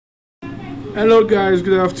Hello guys,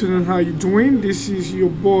 good afternoon. How you doing? This is your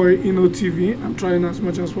boy TV. I'm trying as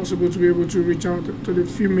much as possible to be able to reach out to the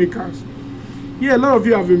filmmakers. Yeah, a lot of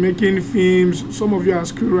you have been making films. Some of you are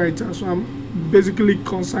scriptwriters. So I'm basically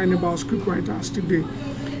concerned about scriptwriters today.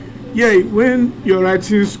 Yeah, when you're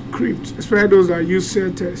writing scripts, especially those that use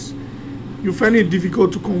Celtx, you find it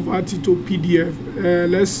difficult to convert it to PDF.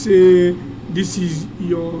 Let's say this is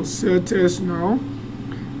your Celtx now,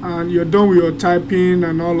 and you're done with your typing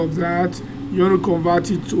and all of that. You want to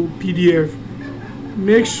convert it to PDF.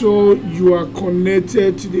 Make sure you are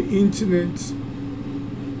connected to the internet.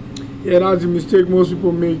 Yeah, that's the mistake most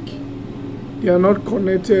people make. They are not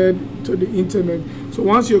connected to the internet. So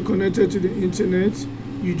once you're connected to the internet,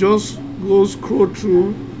 you just go scroll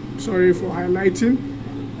through. Sorry for highlighting.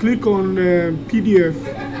 Click on PDF.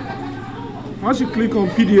 Once you click on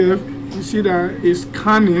PDF, you see that it's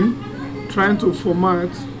scanning, trying to format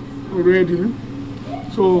already.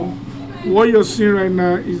 So what you're seeing right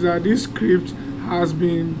now is that this script has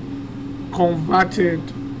been converted.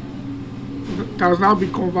 It has now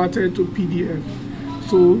been converted to PDF.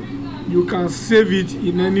 So you can save it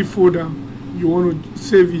in any folder you want to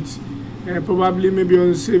save it. Probably maybe you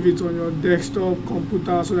want to save it on your desktop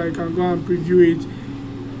computer so that you can go and preview it.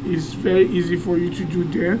 It's very easy for you to do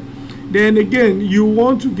there. Then again, you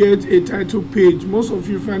want to get a title page. Most of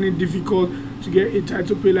you find it difficult to get a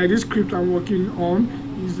title page. Like this script I'm working on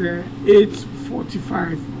is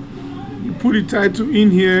 8:45. You put the title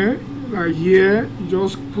in here, like here. You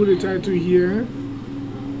just put the title here.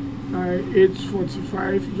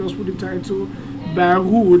 8:45. You just put the title. By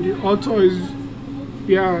who? The author is.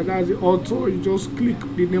 Yeah, that's the author. You just click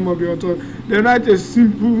the name of the author. Then write a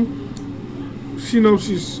simple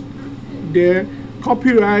synopsis there.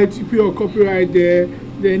 Copyright, you put your copyright there.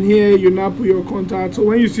 Then here you now put your contact. So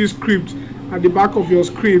when you see script at the back of your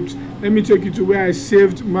script, let me take you to where I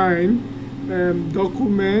saved mine.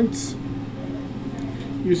 Documents.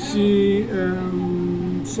 You see,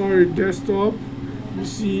 sorry, desktop. You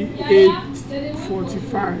see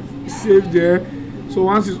 8:45 saved there. So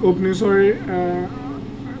once it's opening, sorry,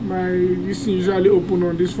 this usually open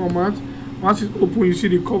on this format. Once it's open, you see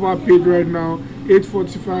the cover page right now,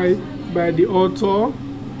 8:45 by the author,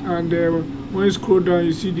 and when you scroll down,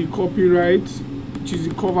 you see the copyright, which is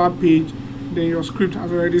the cover page. Then your script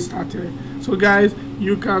has already started. So guys,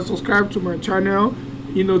 you can subscribe to my channel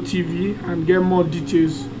TV and get more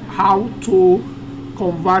details how to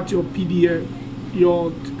convert your PDF,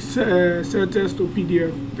 your Celtx to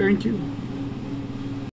PDF. Thank you.